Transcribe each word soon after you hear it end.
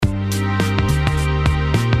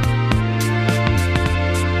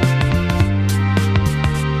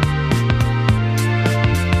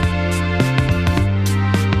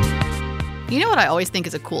what I always think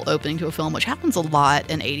is a cool opening to a film, which happens a lot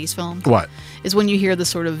in 80s films? What? Is when you hear the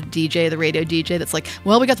sort of DJ, the radio DJ, that's like,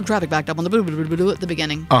 well, we got some traffic backed up on the at the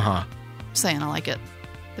beginning. Uh-huh. Saying I like it.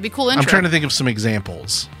 That'd be a cool intro. I'm trying to think of some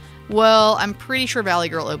examples. Well, I'm pretty sure Valley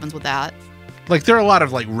Girl opens with that. Like, there are a lot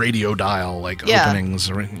of, like, radio dial, like, openings.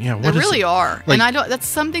 Or, there really are. Like, and that's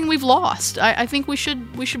something we've lost. I think we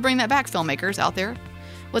should bring that back, filmmakers out there.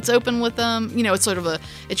 Let's open with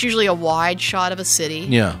it's usually a wide shot of a city.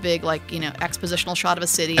 Yeah. Big, expositional shot of a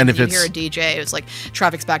city. And if you it's, hear a DJ, it's like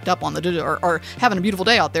traffic's backed up on the, or having a beautiful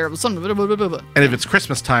day out there. And if it's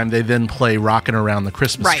Christmas time, they then play Rockin' Around the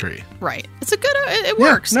Christmas Tree. Right. It's a good, it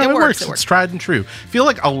works. No, it works. It's tried and true. I feel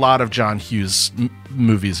like a lot of John Hughes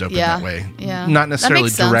movies open that way. Yeah. Not necessarily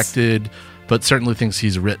directed, but certainly things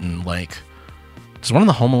he's written, like... Is one of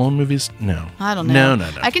the Home Alone movies? No. I don't know. No.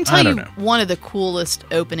 I can tell you one of the coolest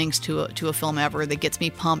openings to a film ever that gets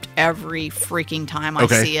me pumped every freaking time I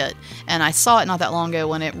see it. And I saw it not that long ago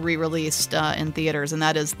when it re-released in theaters, and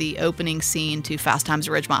that is the opening scene to Fast Times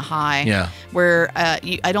at Ridgemont High. Yeah. Where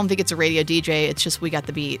I don't think it's a radio DJ, it's just We Got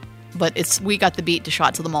the Beat. But it's We Got the Beat to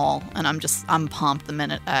Shot to the Mall, and I'm pumped the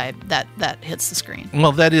minute that hits the screen.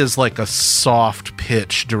 Well, that is like a soft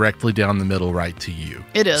pitch directly down the middle right to you.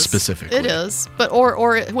 It is. Specifically. It is. But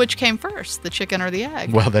or which came first, the chicken or the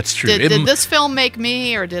egg? Well, that's true. Did this film make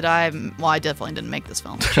me, or did I? Well, I definitely didn't make this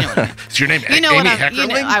film. But you know what I mean. Is your name Amy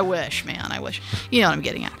Heckerling? I wish, man. I wish. You know what I'm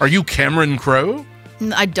getting at. Are you Cameron Crowe?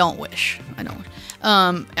 I don't wish.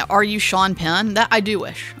 Are you Sean Penn? That I do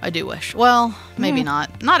wish. Well, maybe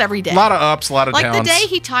not. Not every day. A lot of ups, a lot of downs. Like the day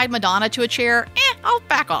he tied Madonna to a chair, I'll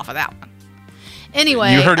back off of that one.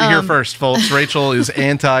 Anyway. You heard it here first, folks. Rachel is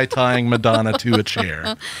anti-tying Madonna to a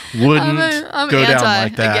chair. Wouldn't I'm go down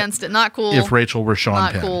like that. Against it. Not cool. If Rachel were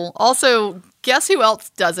Sean Penn. Not cool. Also, guess who else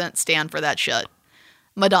doesn't stand for that shit?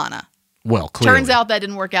 Madonna. Well, clearly. Turns out that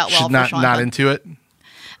didn't work out well for Sean Not Penn. into it?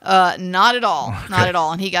 Not at all. Okay. Not at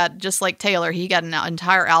all. And he got, just like Taylor, he got an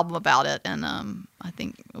entire album about it, and I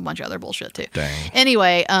think a bunch of other bullshit too. Dang.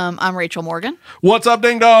 Anyway, I'm Rachel Morgan. What's up,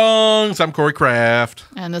 ding dongs? I'm Corey Kraft.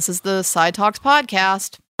 And this is the Side Talks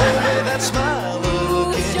podcast. Show me that smile.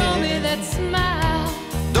 Show me that smile.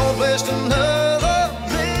 Don't waste another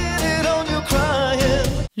minute on your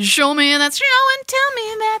crying. Show me that show and tell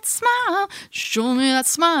me that smile. Show me that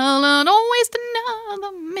smile and don't waste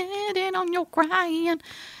another minute on your crying.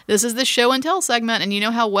 This is the show and tell segment, and you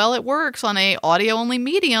know how well it works on a audio-only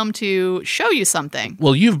medium to show you something.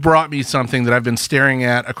 Well, you've brought me something that I've been staring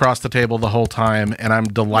at across the table the whole time, and I'm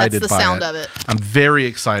delighted by it. That's the sound of it. I'm very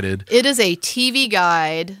excited. It is a TV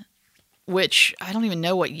guide, which I don't even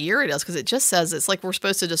know what year it is, because it just says it's like we're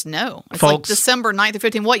supposed to just know. It's Folks, like December 9th or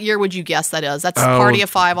 15th. What year would you guess that is? That's Party of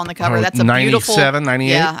Five on the cover. That's a 97, beautiful... 98?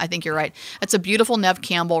 Yeah, I think you're right. That's a beautiful Nev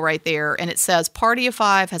Campbell right there. And it says Party of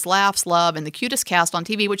Five has laughs, love, and the cutest cast on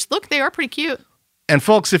TV, which, look, they are pretty cute. And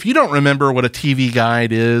folks, if you don't remember what a TV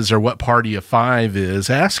guide is or what Party of Five is,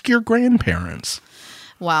 ask your grandparents.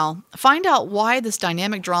 Wow. Find out why this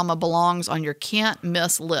dynamic drama belongs on your can't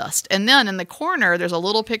miss list. And then in the corner, there's a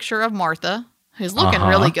little picture of Martha, who's looking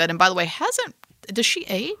really good. And by the way, does she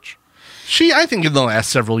age? She, I think in the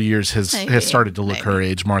last several years has started to look her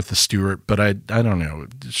age, Martha Stewart, but I don't know.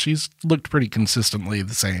 She's looked pretty consistently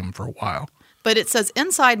the same for a while. But it says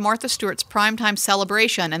inside Martha Stewart's primetime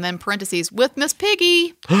celebration, and then parentheses, with Miss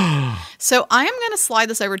Piggy. So I am going to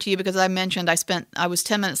slide this over to you because I mentioned I was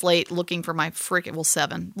 10 minutes late looking for my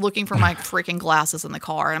looking for my freaking glasses in the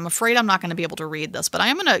car. And I'm afraid I'm not going to be able to read this, but I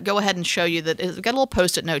am going to go ahead and show you that it's got a little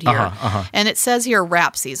Post-it note here. And it says here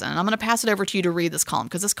rap season. And I'm going to pass it over to you to read this column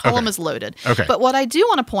because this column is loaded. Okay. But what I do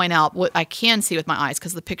want to point out, what I can see with my eyes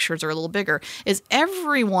because the pictures are a little bigger, is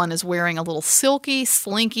everyone is wearing a little silky,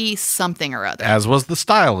 slinky something or other. As was the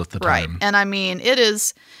style at the time. Right. And I mean, it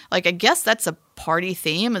is, like, I guess that's a party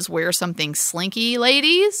theme, is wear something slinky,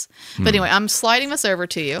 ladies. But anyway, I'm sliding this over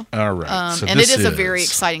to you. All right. So and it is a very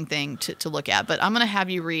exciting thing to look at. But I'm going to have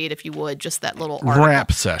you read, if you would, just that little article.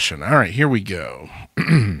 Rap session. All right, here we go.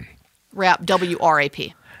 Rap,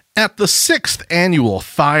 W-R-A-P. At the 6th annual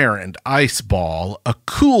Fire and Ice Ball, a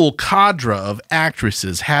cool cadre of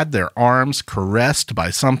actresses had their arms caressed by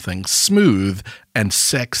something smooth and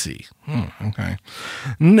sexy. Okay.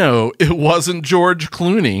 No, it wasn't George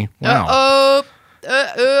Clooney. Wow.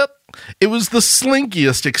 It was the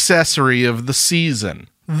slinkiest accessory of the season,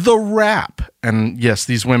 the wrap. And yes,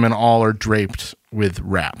 these women all are draped with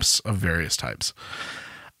wraps of various types.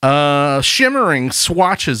 Shimmering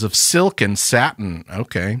swatches of silk and satin.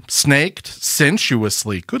 Okay. Snaked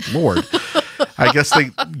sensuously. Good Lord. I guess they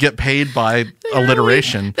get paid by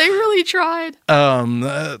alliteration. They really He tried.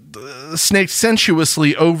 Snaked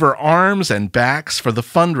sensuously over arms and backs for the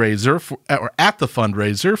fundraiser or at the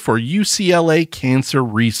fundraiser for UCLA Cancer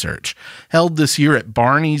Research, held this year at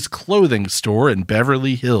Barney's clothing store in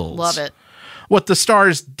Beverly Hills. Love it. What the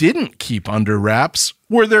stars didn't keep under wraps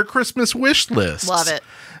were their Christmas wish lists. Love it.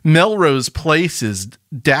 Melrose Place's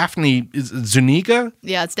Daphne Zuniga?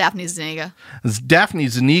 Yeah, it's Daphne Zuniga. Daphne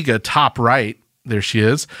Zuniga, top right, there she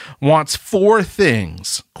is, wants 4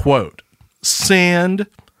 things. Quote, sand,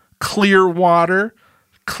 clear water,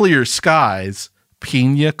 clear skies,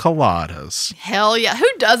 pina coladas. Hell yeah. Who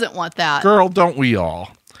doesn't want that? Girl, don't we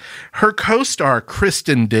all? Her co-star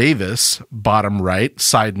Kristen Davis, bottom right,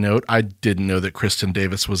 side note, I didn't know that Kristen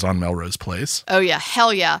Davis was on Melrose Place. Oh yeah,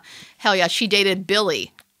 hell yeah. Hell yeah. She dated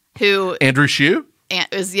Billy, who Andrew Shue?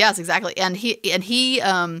 yes, exactly. And she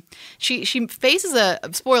faces a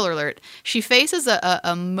spoiler alert. She faces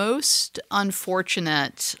a most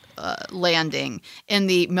unfortunate landing in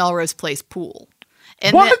the Melrose Place pool.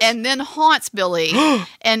 And then haunts Billy.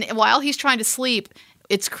 And while he's trying to sleep,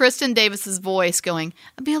 it's Kristen Davis's voice going,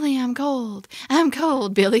 Billy, I'm cold,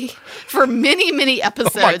 Billy, for many, many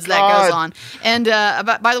episodes that goes on. And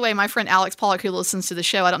by the way, my friend Alex Pollock, who listens to the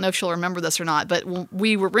show, I don't know if she'll remember this or not, but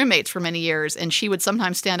we were roommates for many years, and she would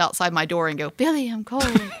sometimes stand outside my door and go, Billy, I'm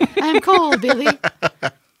cold, Billy.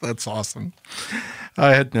 That's awesome.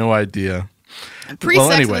 I had no idea.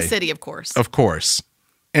 Pre-Sex in the City, of course. Of course.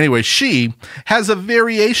 Anyway, she has a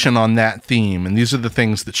variation on that theme, and these are the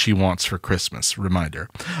things that she wants for Christmas. Reminder.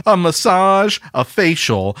 A massage, a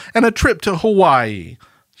facial, and a trip to Hawaii.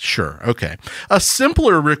 Sure, okay. A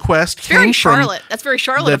simpler request came Very from... Charlotte. That's very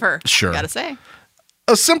Charlotte of her. Sure. Gotta say.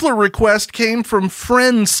 A simpler request came from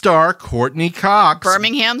Friends star Courtney Cox.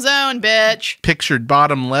 Birmingham's own, bitch. Pictured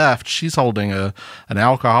bottom left. She's holding an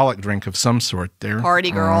alcoholic drink of some sort there.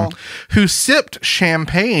 Party girl. Who sipped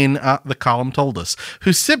champagne, the column told us,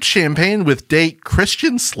 who sipped champagne with date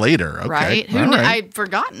Christian Slater. Okay. Right? Who all knew? right. I'd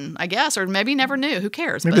forgotten, I guess, or maybe never knew. Who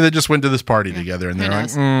cares? Maybe But they just went to this party together and they're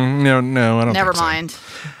like, knows? no, I don't never think so." mind.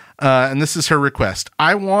 And this is her request.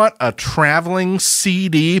 I want a traveling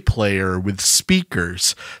CD player with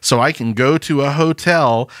speakers so I can go to a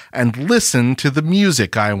hotel and listen to the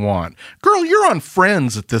music I want. Girl, you're on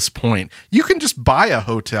Friends at this point. You can just buy a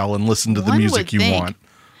hotel and listen to the One music would you think. want.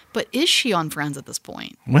 But is she on Friends at this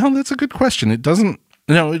point? Well, that's a good question. It doesn't...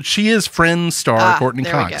 No, she is Friends star Courtney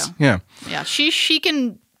there we Cox. go. Yeah. Yeah, she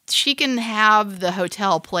can have the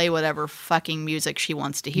hotel play whatever fucking music she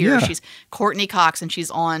wants to hear. Yeah. She's Courtney Cox and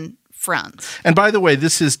she's on Friends. And by the way,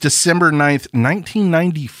 this is December 9th,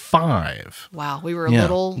 1995. Wow, we were Yeah,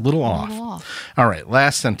 a little off. All right,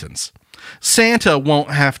 last sentence. Santa won't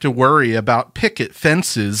have to worry about picket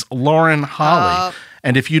fences, Lauren Holly.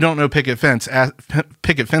 And if you don't know picket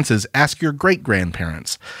fences, ask your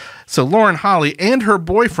great-grandparents. So Lauren Holly and her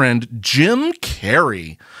boyfriend, Jim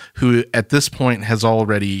Carrey, who at this point has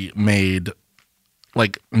already made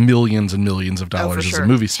like millions and millions of dollars as a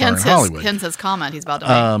movie star in Hollywood. Hence his comment he's about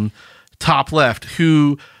to make. Top left,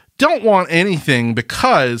 who don't want anything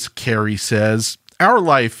because, Carrie says, our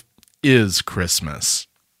life is Christmas.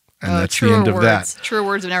 And that's the end of that. Truer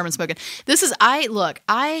words have never been spoken.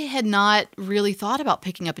 I had not really thought about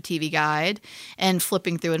picking up a TV guide and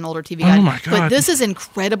flipping through an older TV guide. Oh my God. But this is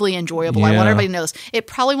incredibly enjoyable. I Yeah. want everybody to know this. It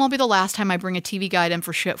probably won't be the last time I bring a TV guide in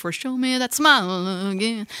for Show Me That Smile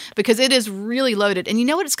Again, because it is really loaded. And you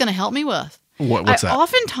know what it's going to help me with? What's that? I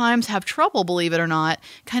oftentimes have trouble, believe it or not,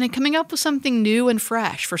 kind of coming up with something new and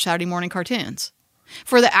fresh for Saturday morning cartoons.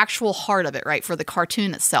 For the actual heart of it, right? For the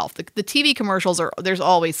cartoon itself. The TV commercials there's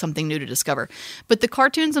always something new to discover. But the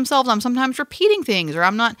cartoons themselves, I'm sometimes repeating things or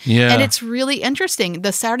I'm not. Yeah. And it's really interesting.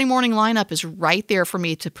 The Saturday morning lineup is right there for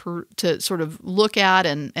me to sort of look at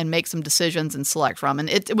and make some decisions and select from. And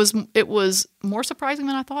it was more surprising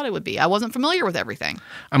than I thought it would be. I wasn't familiar with everything.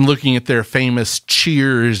 I'm looking at their famous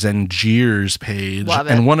Cheers and Jeers page. Love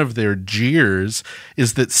it. And one of their jeers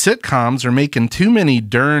is that sitcoms are making too many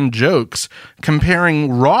darn jokes comparing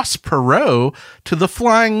Ross Perot to the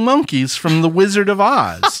flying monkeys from The Wizard of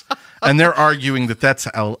Oz. And they're arguing that that's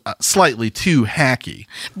slightly too hacky.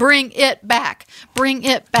 Bring it back. Bring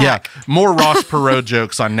it back. Yeah, more Ross Perot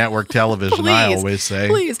jokes on network television, I always say.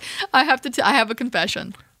 Please. I have a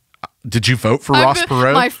confession. Did you vote for Ross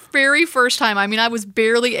Perot? My very first time. I mean, I was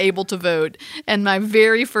barely able to vote, and my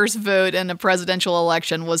very first vote in a presidential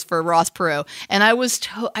election was for Ross Perot. And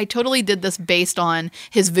I totally did this based on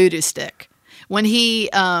his voodoo stick. When he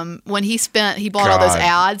bought all those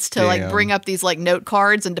ads to like bring up these like note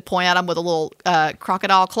cards and to point at them with a little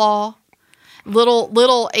crocodile claw.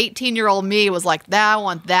 Little 18-year-old me was like, I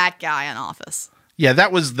want that guy in office. Yeah,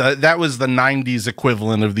 that was the 90s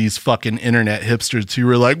equivalent of these fucking internet hipsters who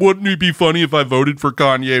were like, wouldn't it be funny if I voted for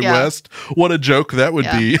Kanye West? What a joke that would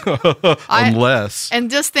be. Unless.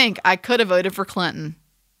 And just think, I could have voted for Clinton.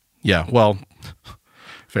 Yeah, well,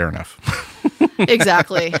 fair enough.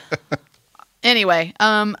 Exactly. Anyway,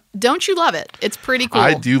 don't you love it? It's pretty cool.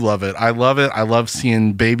 I do love it. I love it. I love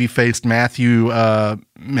seeing baby-faced Matthew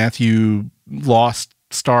Lost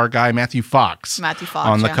star guy, Matthew Fox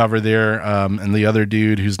on the cover there, and the other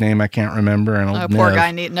dude whose name I can't remember. And poor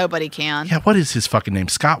guy, nobody can. Yeah, what is his fucking name?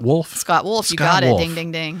 Scott Wolf? Scott Wolf, you got it. Ding,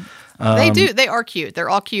 ding, ding. They are cute. They're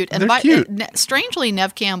all cute. And cute. Strangely,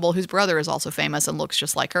 Nev Campbell, whose brother is also famous and looks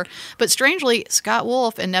just like her, but strangely, Scott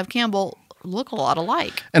Wolf and Nev Campbell look a lot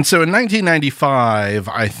alike. And so in 1995,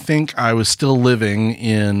 I think I was still living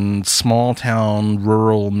in small town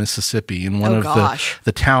rural Mississippi, and one of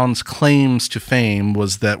the town's claims to fame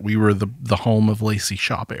was that we were the home of Lacey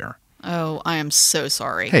Chabert. Oh, I am so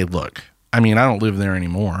sorry. Hey, look. I mean, I don't live there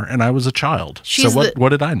anymore, and I was a child. What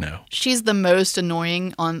did I know? She's the most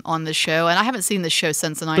annoying on the show, and I haven't seen the show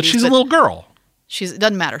since the 90s. But she's a little girl. It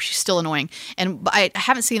doesn't matter. She's still annoying. And I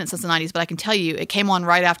haven't seen it since the 90s, but I can tell you it came on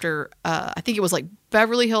right after, I think it was like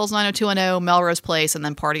Beverly Hills 90210, Melrose Place, and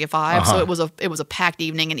then Party of Five. So it was a packed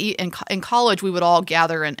evening. And in college, we would all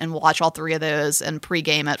gather and watch all three of those and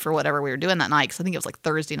pregame it for whatever we were doing that night, because I think it was like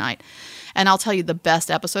Thursday night. And I'll tell you the best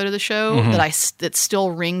episode of the show that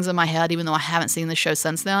still rings in my head, even though I haven't seen the show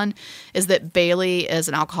since then, is that Bailey is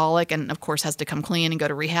an alcoholic and, of course, has to come clean and go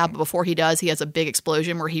to rehab. But before he does, he has a big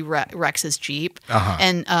explosion where he wrecks his Jeep.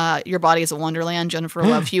 And Your Body is a Wonderland, Jennifer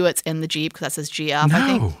Love Hewitt's in the Jeep, because that's his GF, I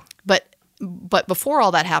think. But before all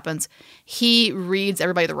that happens, he reads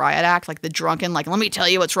everybody the riot act, like the drunken, like, let me tell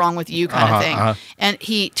you what's wrong with you kind of thing. And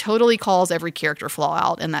he totally calls every character flaw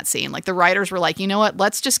out in that scene. Like, the writers were like, you know what,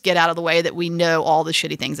 let's just get out of the way that we know all the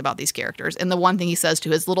shitty things about these characters. And the one thing he says to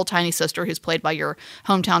his little tiny sister, who's played by your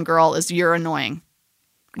hometown girl, is, you're annoying,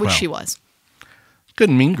 which she was. Good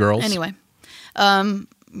and Mean Girls. Anyway,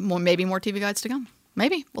 maybe more TV guides to come.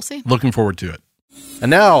 Maybe. We'll see. Looking forward to it. And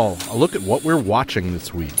now, a look at what we're watching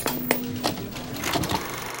this week.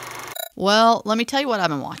 Well, let me tell you what I've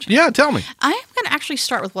been watching. Yeah, tell me. I am going to actually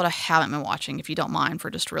start with what I haven't been watching, if you don't mind,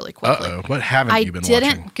 for just really quickly. Uh-oh. What haven't you been watching? I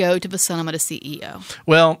didn't go to the cinema to see EO.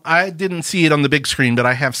 Well, I didn't see it on the big screen, but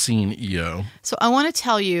I have seen EO. So I want to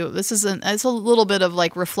tell you, it's a little bit of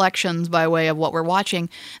like reflections by way of what we're watching,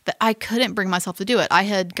 that I couldn't bring myself to do it. I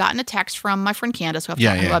had gotten a text from my friend Candace, who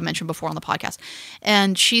I've mentioned before on the podcast,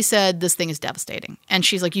 and she said, this thing is devastating. And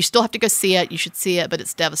she's like, you still have to go see it. You should see it, but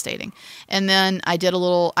it's devastating. And then I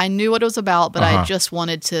knew what it was about, but I just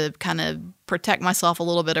wanted to kind of protect myself a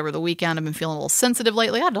little bit over the weekend. I've been feeling a little sensitive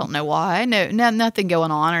lately. I don't know why. Nothing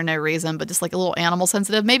going on or no reason, but just like a little animal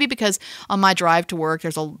sensitive. Maybe because on my drive to work,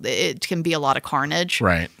 it can be a lot of carnage.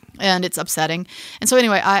 Right. And it's upsetting. And so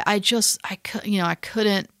anyway, I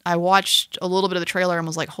couldn't. I watched a little bit of the trailer and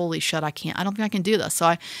was like, holy shit, I don't think I can do this.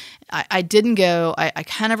 So I didn't go. I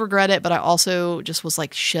kind of regret it, but I also just was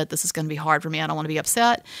like, shit, this is going to be hard for me. I don't want to be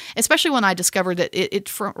upset, especially when I discovered that it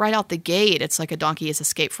from right out the gate, it's like a donkey has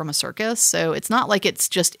escaped from a circus. So it's not like it's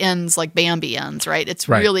just ends like Bambi ends, right? It's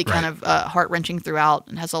really kind of heart-wrenching throughout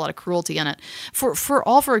and has a lot of cruelty in it for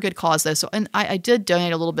a good cause though. So, and I did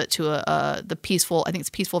donate a little bit to the Peaceful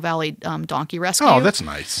Valley Donkey Rescue. Oh, that's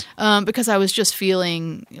nice. Because I was just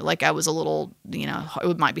feeling like I was a little,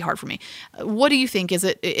 it might be hard for me. What do you think? It's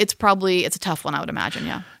a tough one, I would imagine.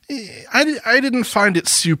 Yeah. I didn't find it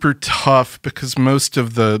super tough because most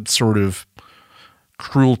of the sort of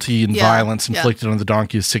cruelty and violence inflicted on the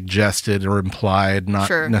donkey is suggested or implied, not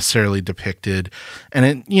necessarily depicted.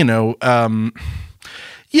 And it's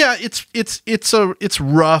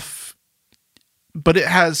rough. But it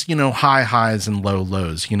has, high highs and low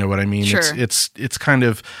lows. You know what I mean? Sure. It's kind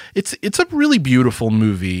of it's a really beautiful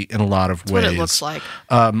movie in a lot of ways. What it looks like.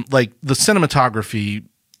 Like the cinematography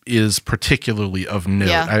is particularly of note.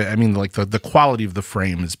 Yeah. I mean, like the quality of the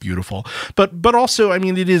frame is beautiful, but also, I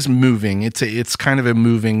mean, it is moving. It's kind of a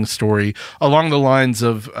moving story along the lines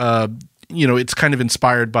of, it's kind of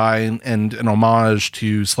inspired by and an homage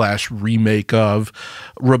to / remake of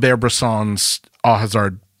Robert Bresson's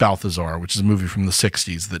Ahazard Balthazar, which is a movie from the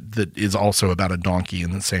 60s that is also about a donkey in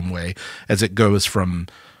the same way as it goes from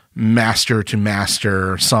master to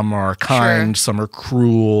master. Some are kind, some are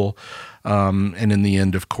cruel. And in the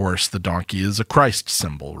end, of course, the donkey is a Christ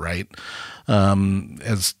symbol, right?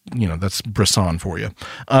 As that's Bresson for you.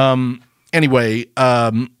 Anyway,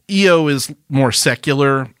 EO is more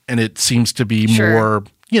secular, and it seems to be more,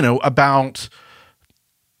 about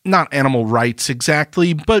not animal rights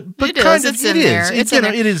exactly, but it kind is. It's in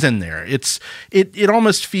there. It is in there. It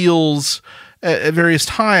almost feels at various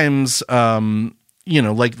times,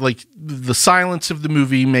 like the silence of the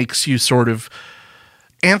movie makes you sort of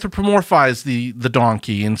anthropomorphize the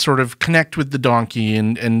donkey and sort of connect with the donkey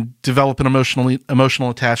and develop an emotional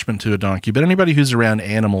attachment to a donkey. But anybody who's around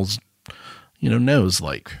animals, knows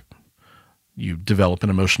like you develop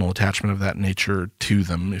an emotional attachment of that nature to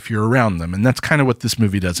them if you're around them. And that's kind of what this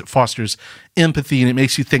movie does. It fosters empathy and it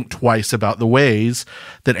makes you think twice about the ways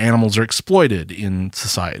that animals are exploited in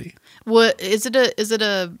society. What is it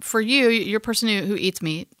a for you? You're a person who eats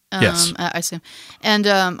meat. Yes, I assume, and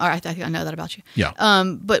I think I know that about you. Yeah.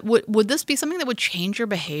 But would this be something that would change your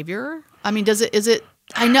behavior? I mean, is it?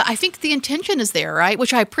 I think the intention is there, right?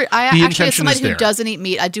 Which I actually, as somebody who doesn't eat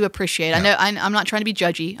meat, I do appreciate. Yeah. I know I'm not trying to be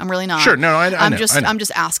judgy. I'm really not. Sure, no, I'm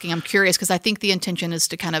just asking. I'm curious because I think the intention is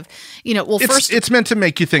to kind of, first it's meant to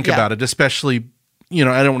make you think about it, especially.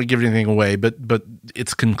 I don't want to give anything away, but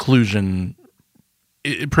its conclusion.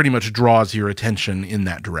 It pretty much draws your attention in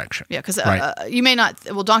that direction. Yeah, because right? You may not.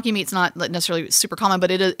 Well, donkey meat's not necessarily super common, but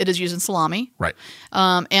it is used in salami. Right.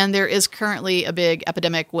 And there is currently a big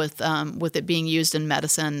epidemic with it being used in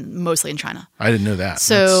medicine, mostly in China. I didn't know that.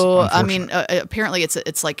 So I mean, apparently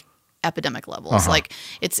it's like epidemic levels. Uh-huh. Like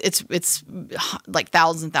it's like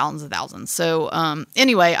thousands and thousands and thousands. So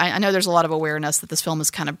anyway, I know there's a lot of awareness that this film is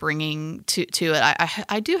kind of bringing to it.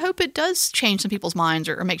 I do hope it does change some people's minds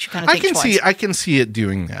or makes you kind of think twice. I can see it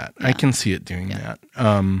doing that. Yeah. I can see it doing that.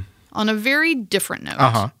 On a very different note.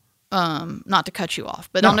 Uh-huh. Not to cut you off,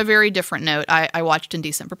 but on a very different note, I watched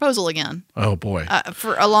Indecent Proposal again. Oh boy!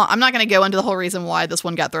 I'm not going to go into the whole reason why this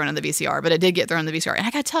one got thrown in the VCR, but it did get thrown in the VCR. And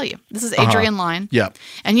I got to tell you, this is Adrian Lyne. Yeah.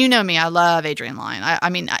 And you know me, I love Adrian Lyne. I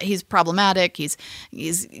mean, he's problematic. He's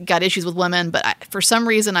got issues with women, but for some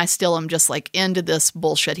reason, I still am just like into this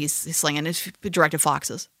bullshit he's slinging. He's directed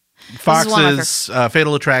Foxes. Foxes,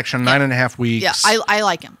 Fatal Attraction, 9.5 Weeks. Yeah, I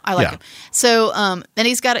like him. I like him. So, and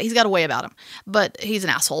he's got a way about him, but he's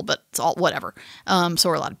an asshole. But it's all whatever.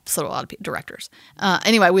 So are a lot of directors.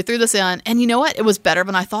 Anyway, we threw this in, and you know what? It was better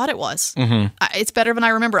than I thought it was. Mm-hmm. It's better than I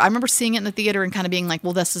remember. I remember seeing it in the theater and kind of being like,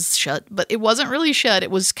 "Well, this is shit," but it wasn't really shit.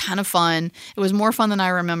 It was kind of fun. It was more fun than I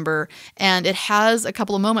remember, and it has a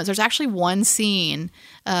couple of moments. There's actually one scene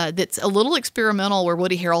that's a little experimental where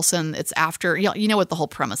Woody Harrelson. It's after you know what the whole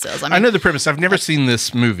premise is. I know the premise. I've never seen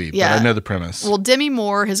this movie, but I know the premise. Well, Demi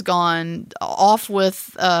Moore has gone off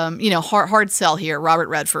with, hard sell here. Robert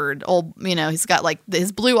Redford, he's got like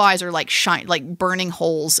his blue eyes are like burning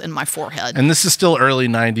holes in my forehead. And this is still early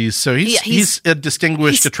 90s, so he's a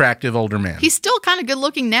distinguished, attractive older man. He's still kind of good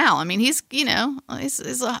looking now. I mean, he's ancient,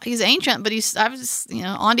 but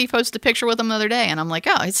Andy posted a picture with him the other day, and I'm like,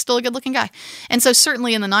 oh, he's still a good looking guy. And so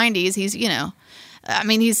certainly in the 90s, he's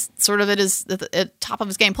he's sort of at top of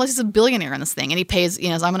his game. Plus, he's a billionaire in this thing, and he pays.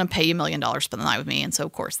 I'm going to pay you $1 million to spend the night with me. And so,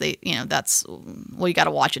 of course, you got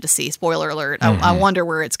to watch it to see. Spoiler alert. Mm-hmm. I wonder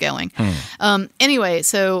where it's going. Anyway,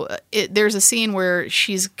 so there's a scene where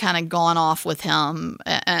she's kind of gone off with him,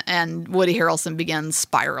 and Woody Harrelson begins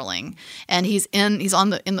spiraling, and he's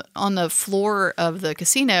on the floor of the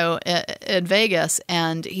casino at Vegas,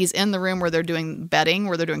 and he's in the room where they're doing betting,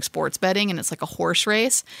 where they're doing sports betting, and it's like a horse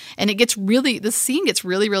race, and it gets the scene gets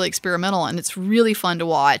really, really experimental, and it's really fun to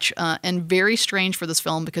watch, and very strange for this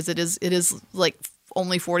film because it is like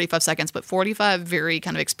only 45 seconds, but 45 very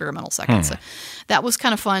kind of experimental seconds. So that was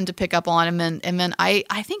kind of fun to pick up on, and then I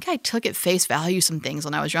think I took at face value some things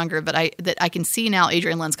when I was younger, but that I can see now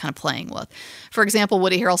Adrian Lyne's kind of playing with. For example,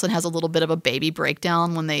 Woody Harrelson has a little bit of a baby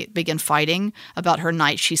breakdown when they begin fighting about her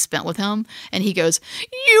night she spent with him, and he goes,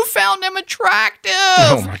 "You found him attractive!"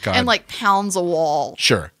 Oh my God. And like pounds a wall.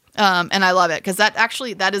 Sure. And I love it because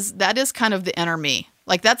that is kind of the inner me.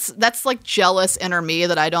 Like that's like jealous inner me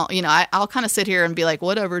that I don't, I'll kind of sit here and be like,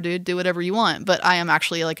 whatever, dude, do whatever you want. But I am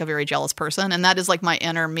actually like a very jealous person. And that is like my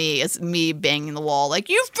inner me. It's me banging the wall. Like,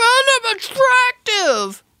 you found him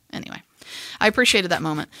attractive. Anyway, I appreciated that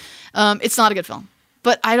moment. It's not a good film,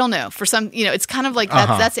 but I don't know for some, it's kind of like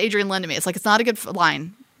that's Adrian Lyne to me. It's like, it's not a good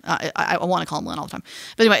line. I want to call him Lynn all the time.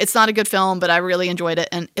 But anyway, it's not a good film, but I really enjoyed it.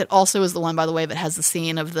 And it also is the one, by the way, that has the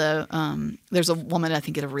scene of there's a woman, I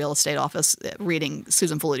think, at a real estate office reading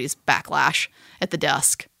Susan Faluti's Backlash at the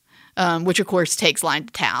desk, which, of course, takes Lyne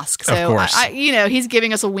to task. So, of course. He's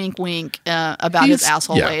giving us a wink about his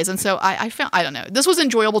asshole ways. And so I found, I don't know, this was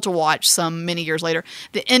enjoyable to watch many years later.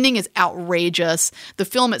 The ending is outrageous. The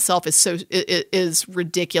film itself is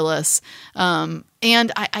ridiculous.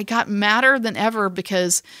 And I got madder than ever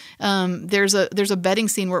because there's a betting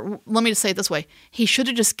scene where, let me just say it this way, he should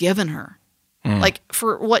have just given her. Like,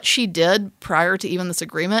 for what she did prior to even this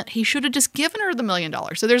agreement, he should have just given her the $1 million.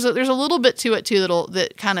 So there's a little bit to it too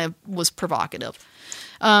that kind of was provocative.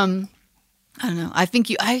 I don't know. I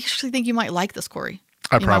actually think you might like this, Corey.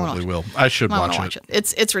 I You might wanna probably watch will. I should Might wanna watch it.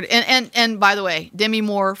 It's and by the way, Demi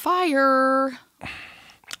Moore, fire.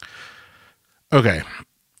 Okay.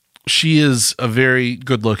 She is a very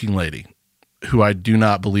good-looking lady who I do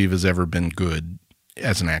not believe has ever been good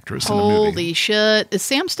as an actress in a movie. Holy shit. Is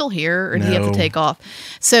Sam still here or did he have to No. take off?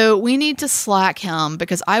 So we need to slack him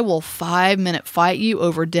because I will 5-minute fight you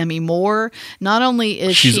over Demi Moore. Not only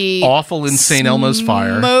is She's she awful in St. Elmo's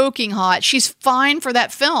Fire. Smoking hot. She's fine for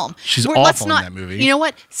that film. She's Let's awful in that movie. You know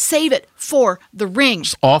what? Save it for The Ring.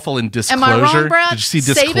 Awful in Disclosure. Am I wrong, Brad? Did you see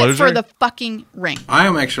Save Disclosure? it for The fucking Ring. I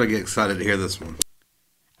am actually excited to hear this one.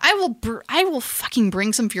 I will fucking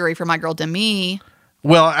bring some fury for my girl Demi.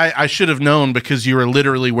 Well, I should have known because you were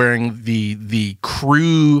literally wearing the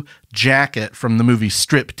crew jacket from the movie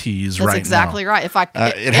Striptease That's right exactly now. right. If I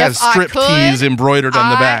It has if I Striptease could, embroidered on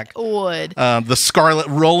the back. I would. The Scarlet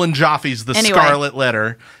Roland Joffe's the Anyway. Scarlet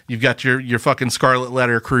Letter. You've got your fucking Scarlet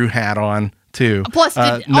Letter crew hat on too. Plus,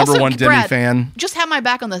 number also, one Demi Brad, fan. Just have my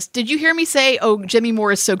back on this. Did you hear me say, "Oh, Demi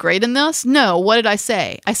Moore is so great in this"? No. What did I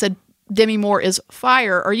say? I said Demi Moore is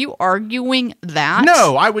fire. Are you arguing that?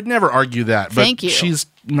 No, I would never argue that. But Thank you. She's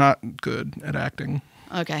not good at acting,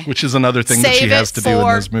 Okay. which is another thing Save that she it has to do in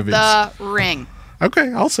for those movies. The Ring.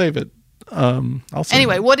 Okay, I'll save it. I'll save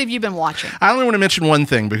Anyway, it. what have you been watching? I only want to mention one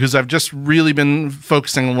thing because I've just really been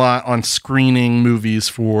focusing a lot on screening movies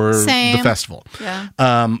for Same. the festival. Yeah.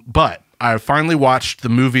 But I finally watched the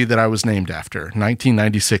movie that I was named after.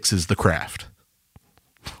 1996's The Craft,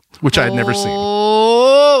 which I had never seen.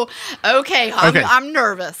 Oh, okay. Okay. I'm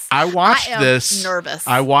nervous. I watched am this. Nervous.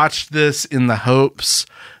 I watched this in the hopes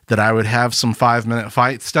that I would have some 5-minute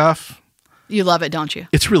fight stuff. You love it, don't you?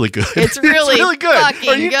 It's really good. It's really good. fucking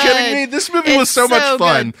Are you good. kidding me? This movie was It's so much so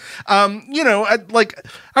fun.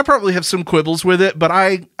 I probably have some quibbles with it, but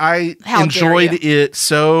I How enjoyed dare it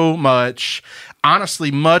so much. Honestly,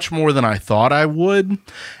 much more than I thought I would.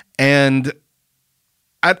 And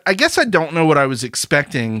I guess I don't know what I was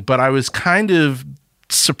expecting, but I was kind of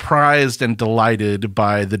surprised and delighted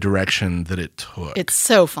by the direction that it took. It's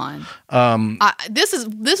so fun. This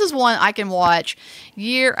is one I can watch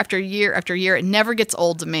year after year after year. It never gets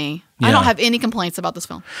old to me. I Yeah. don't have any complaints about this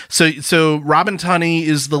film. So Robin Tunney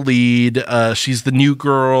is the lead. She's the new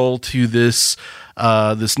girl to this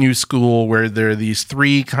new school where there are these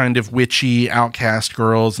 3 kind of witchy outcast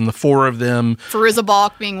girls, and the 4 of them, Fairuza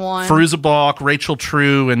Balk being one. Fairuza Balk, Rachel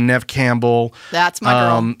True, and Nev Campbell. That's my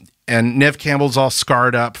girl. And Nev Campbell's all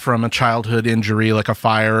scarred up from a childhood injury, like a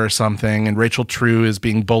fire or something. And Rachel True is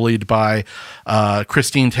being bullied by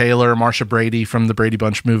Christine Taylor, Marsha Brady from the Brady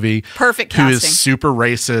Bunch movie. Perfect Who is casting. super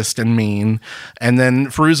racist and mean. And then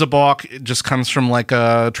Fairuza Balk just comes from like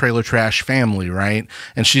a trailer trash family, right?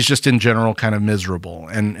 And she's just in general kind of miserable.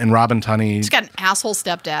 And Robin Tunney... She's got an asshole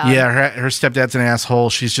stepdad. Yeah, her stepdad's an asshole.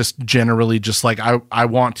 She's just generally just like, I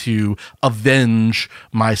want to avenge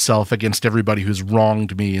myself against everybody who's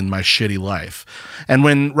wronged me in my shitty life. And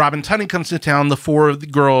when Robin Tunney comes to town, the 4 of the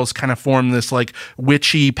girls kind of form this like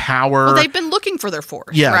witchy power. Well, they've been looking for their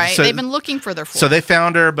force, Yeah, right? so- They've been looking for their force. So they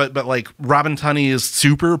found her, but like Robin Tunney is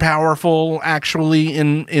super powerful actually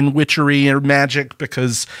in witchery or magic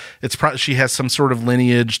because she has some sort of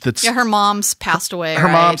lineage that's her mom's passed away. her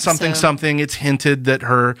right? mom something So- something. It's hinted that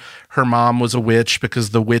her mom was a witch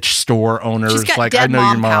because the witch store owner She's is got like, dead I know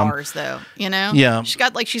your mom. powers, though. You know. Yeah.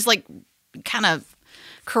 She's like kind of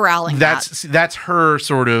corralling That's her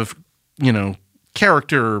sort of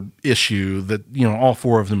character issue that all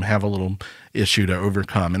 4 of them have a little issue to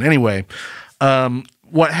overcome. And anyway,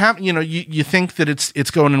 what happened? You think that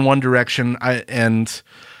it's going in one direction, and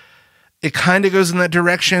it kind of goes in that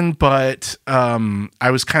direction, but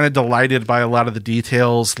I was kind of delighted by a lot of the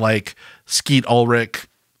details, like Skeet Ulrich,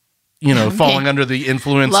 falling under the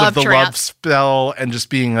influence Love of the trance. love spell and just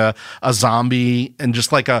being a zombie and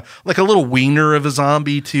just like a little wiener of a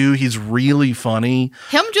zombie too. He's really funny.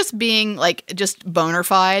 Him just being like just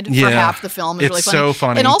boner-fied Yeah. for half the film is It's really funny. so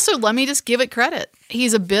funny. And also, let me just give it credit.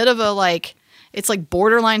 He's a bit of a like. It's like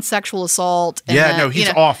borderline sexual assault. And Yeah, then, no, he's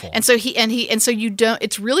awful. And so you don't.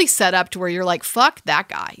 It's really set up to where you're like, fuck that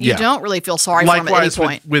guy. You Yeah. don't really feel sorry for him at any Likewise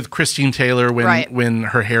point. with Christine Taylor Right. when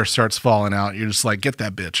her hair starts falling out, you're just like, get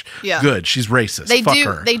that bitch. Yeah. Good. She's racist. They Fuck do.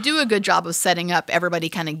 her. They do a good job of setting up everybody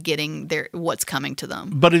kind of getting what's coming to them.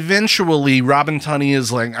 But eventually, Robin Tunney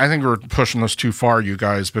is like, I think we're pushing this too far, you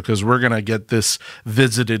guys, because we're going to get this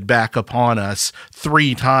visited back upon us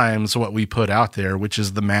 3 times what we put out there, which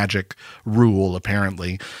is the magic rule. school,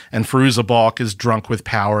 apparently. And Fairuza Balk is drunk with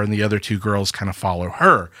power, and the other two girls kind of follow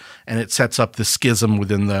her. And it sets up the schism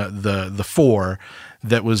within the four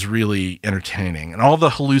that was really entertaining. And all the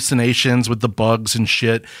hallucinations with the bugs and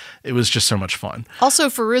shit, it was just so much fun. Also,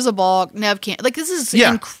 Fairuza Balk, Nev Campbell, like this is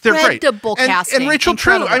They're great. incredible casting. And Rachel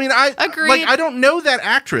Incredible. True. I mean, I Agreed. I don't know that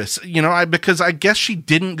actress, because I guess she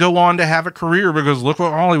didn't go on to have a career because look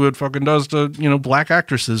what Hollywood fucking does to, black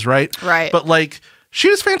actresses, right? Right. But like, she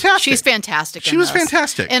was fantastic. She's fantastic. She was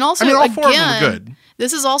fantastic. And also, all again, four of them were good.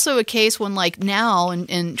 This is also a case when, like now in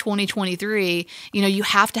 2023, you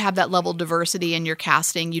have to have that level of diversity in your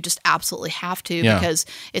casting. You just absolutely have to because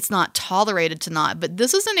it's not tolerated to not. But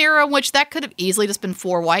this is an era in which that could have easily just been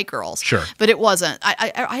 4 white girls. Sure. But it wasn't.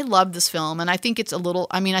 I love this film, and I think it's a little.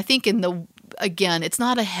 I mean, I think again, it's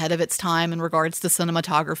not ahead of its time in regards to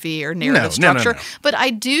cinematography or narrative structure. No. But I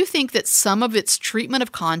do think that some of its treatment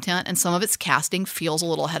of content and some of its casting feels a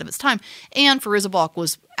little ahead of its time. And Fairuza Balk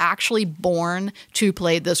was actually born to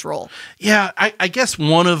play this role. Yeah, I guess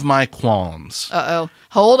one of my qualms.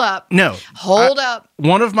 Hold up. No. Hold up.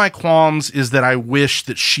 One of my qualms is that I wish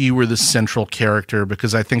that she were the central character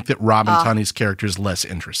because I think that Robin Tunney's character is less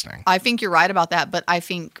interesting. I think you're right about that, but I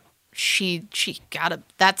think she gotta,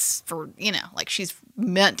 that's for, like she's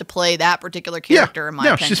meant to play that particular character in my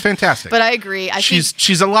opinion. She's fantastic. But I agree.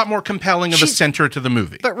 She's a lot more compelling of a center to the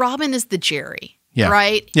movie. But Robin is the Jerry. Yeah.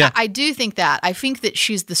 Right? Yeah. I do think that. I think that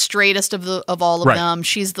she's the straightest of all of Right. them.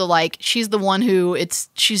 She's the one who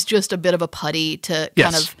she's just a bit of a putty to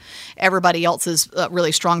Yes. kind of everybody else's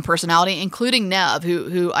really strong personality, including Nev,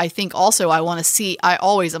 who I think also I want to see. I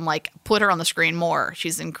always am like, put her on the screen more.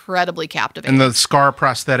 She's incredibly captivating. And the scar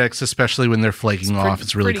prosthetics, especially when they're flaking off,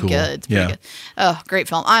 it's really pretty cool. good. It's pretty good. Oh, great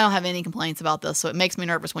film. I don't have any complaints about this, so it makes me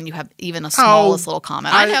nervous when you have even a smallest little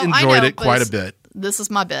comment. I know, enjoyed it but quite a bit. This is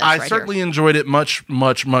my best. I right certainly here. enjoyed it much,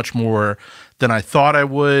 much, much more than I thought I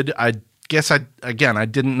would. I guess I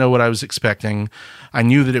didn't know what I was expecting. I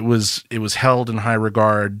knew that it was held in high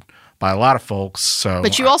regard by a lot of folks. So,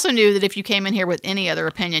 But you also knew that if you came in here with any other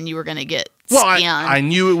opinion, you were going to get scanned. I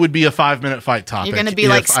knew it would be a 5-minute fight topic. You're going to be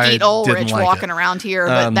like if I Skeet didn't Ulrich like walking it. around here,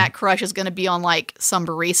 but that crush is going to be on like some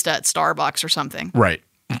barista at Starbucks or something. Right.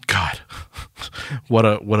 God, what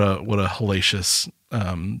a hellacious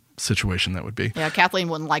situation that would be. Yeah, Kathleen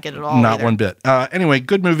wouldn't like it at all. Not either. one bit. Anyway,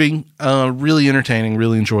 good movie. Really entertaining.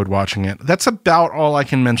 Really enjoyed watching it. That's about all I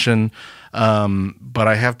can mention. But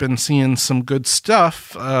I have been seeing some good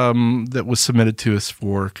stuff that was submitted to us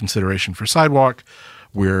for consideration for Sidewalk.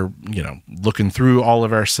 We're looking through all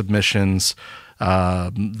of our submissions.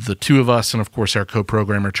 The two of us, and of course our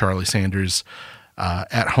co-programmer Charlie Sanders.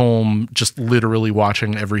 At home, just literally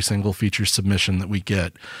watching every single feature submission that we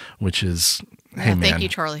get, which is, hey man, thank you,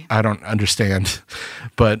 Charlie. I don't understand,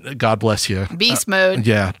 but God bless you. Beast mode.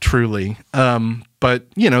 Yeah, truly. But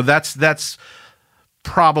that's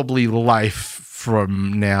probably life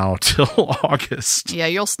from now till August. Yeah,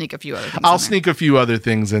 you'll sneak a few other things. I'll sneak a few other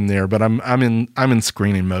things in there, but I'm in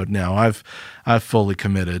screening mode now. I've fully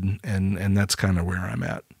committed, and that's kind of where I'm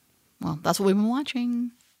at. Well, that's what we've been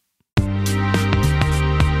watching.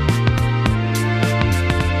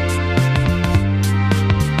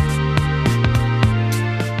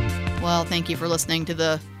 Well, thank you for listening to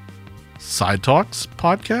the Side Talks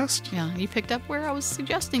podcast. Yeah, you picked up where I was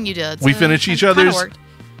suggesting you did. We finish each it kinda other's worked.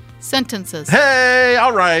 Sentences. Hey,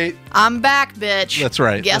 all right. I'm back, bitch. That's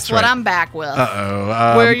right. Guess that's what right. I'm back with?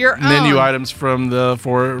 Where your menu own. items from the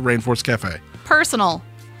Rainforest Cafe. Personal,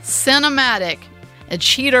 cinematic, a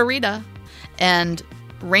Cheetah Rita, and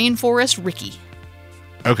Rainforest Ricky.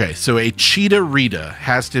 Okay, so a Cheetah Rita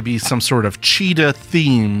has to be some sort of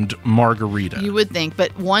cheetah-themed margarita. You would think,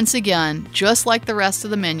 but once again, just like the rest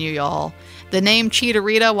of the menu, y'all, the name Cheetah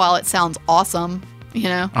Rita, while it sounds awesome,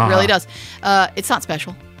 it really does, it's not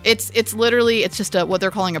special. It's literally, it's just what they're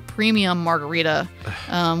calling a premium margarita,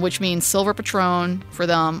 which means silver Patron for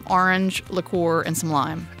them, orange liqueur, and some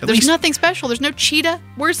lime. There's least- nothing special. There's no cheetah.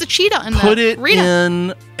 Where's the cheetah in Put the it Rita?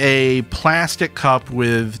 in a plastic cup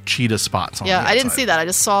with cheetah spots on it. Yeah, I didn't see that. I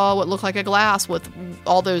just saw what looked like a glass with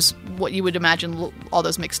all those, what you would imagine all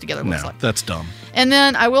those mixed together looks No, like. that's dumb. And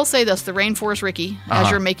then I will say this, the Rainforest Ricky, as Uh-huh.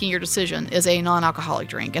 you're making your decision, is a non-alcoholic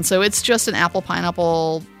drink. And so it's just an apple,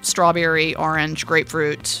 pineapple, strawberry, orange,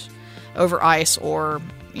 grapefruit over ice, or,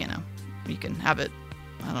 you can have it,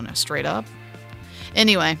 I don't know, straight up.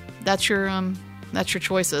 Anyway, that's your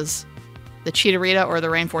choices. The Cheetah Rita or the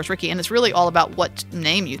Rainforest Ricky. And it's really all about what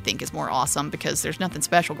name you think is more awesome, because there's nothing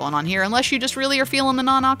special going on here unless you just really are feeling the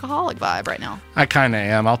non-alcoholic vibe right now. I kind of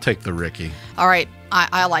am. I'll take the Ricky. All right.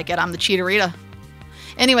 I like it. I'm the Cheetah Rita.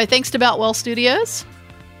 Anyway, thanks to Boutwell Studios.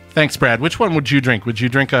 Thanks, Brad. Which one would you drink? Would you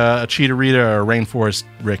drink a Cheetah Rita or a Rainforest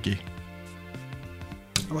Ricky?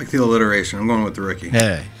 I like the alliteration. I'm going with the Ricky.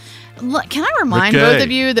 Hey. Look, can I remind Ricky. both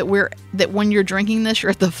of you that when you're drinking this, you're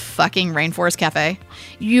at the fucking Rainforest Cafe.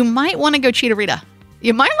 You might want to go Cheetah Rita.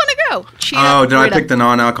 You might want to go Cheetah Oh, did Rita. I pick the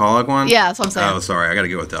non-alcoholic one? Yeah, that's what I'm saying. Oh, sorry. I got to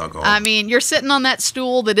go with the alcohol. I mean, you're sitting on that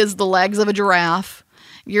stool that is the legs of a giraffe.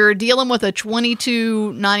 You're dealing with a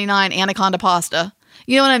 $22.99 Anaconda pasta.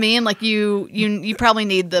 You know what I mean? Like you probably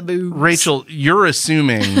need the booze. Rachel, you're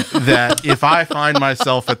assuming that if I find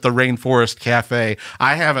myself at the Rainforest Cafe,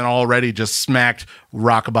 I haven't already just smacked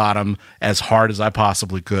rock bottom as hard as I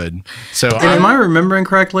possibly could. So am I remembering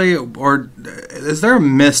correctly, or is there a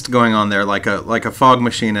mist going on there, like a fog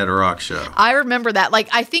machine at a rock show? I remember that. Like,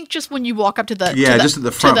 I think just when you walk up to the just at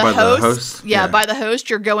the front by the host. Yeah, by the host,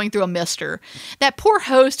 you're going through a mister. That poor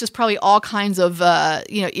host is probably all kinds of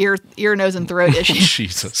ear, nose, and throat issues.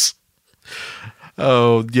 Jesus.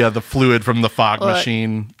 Oh, yeah, the fluid from the fog Look,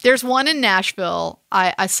 machine. There's one in Nashville.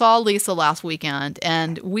 I saw Lisa last weekend,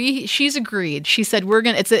 and she's agreed. She said we're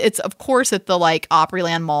gonna. It's of course at the like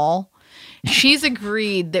Opryland Mall. She's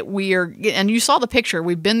agreed that we are, and you saw the picture.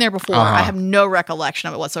 We've been there before. I have no recollection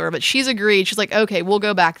of it whatsoever, but she's agreed. She's like, okay, we'll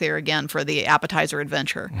go back there again for the appetizer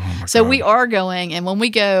adventure. So we are going, and when we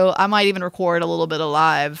go, I might even record a little bit of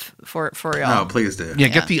live for y'all. Oh, please do. Yeah,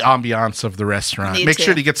 get the ambiance of the restaurant. Need Make to.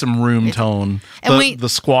 sure to get some room tone. And The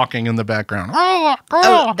squawking in the background.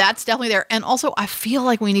 Oh, that's definitely there. And also, I feel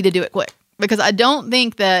like we need to do it quick because I don't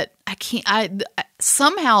think that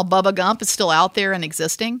somehow Bubba Gump is still out there and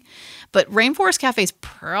existing, but Rainforest Cafe is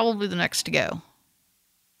probably the next to go.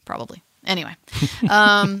 Probably. Anyway,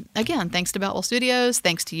 again, thanks to Boutwell Studios.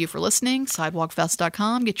 Thanks to you for listening.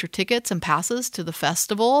 Sidewalkfest.com. Get your tickets and passes to the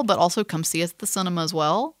festival, but also come see us at the cinema as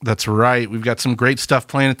well. That's right. We've got some great stuff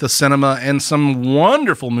playing at the cinema and some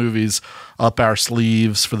wonderful movies up our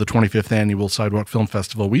sleeves for the 25th annual Sidewalk Film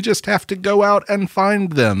Festival. We just have to go out and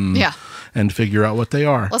find them. Yeah. And figure out what they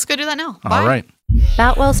are. Let's go do that now. Bye. All right.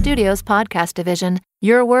 Boutwell Studios Podcast Division.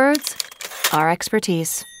 Your words, our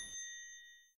expertise.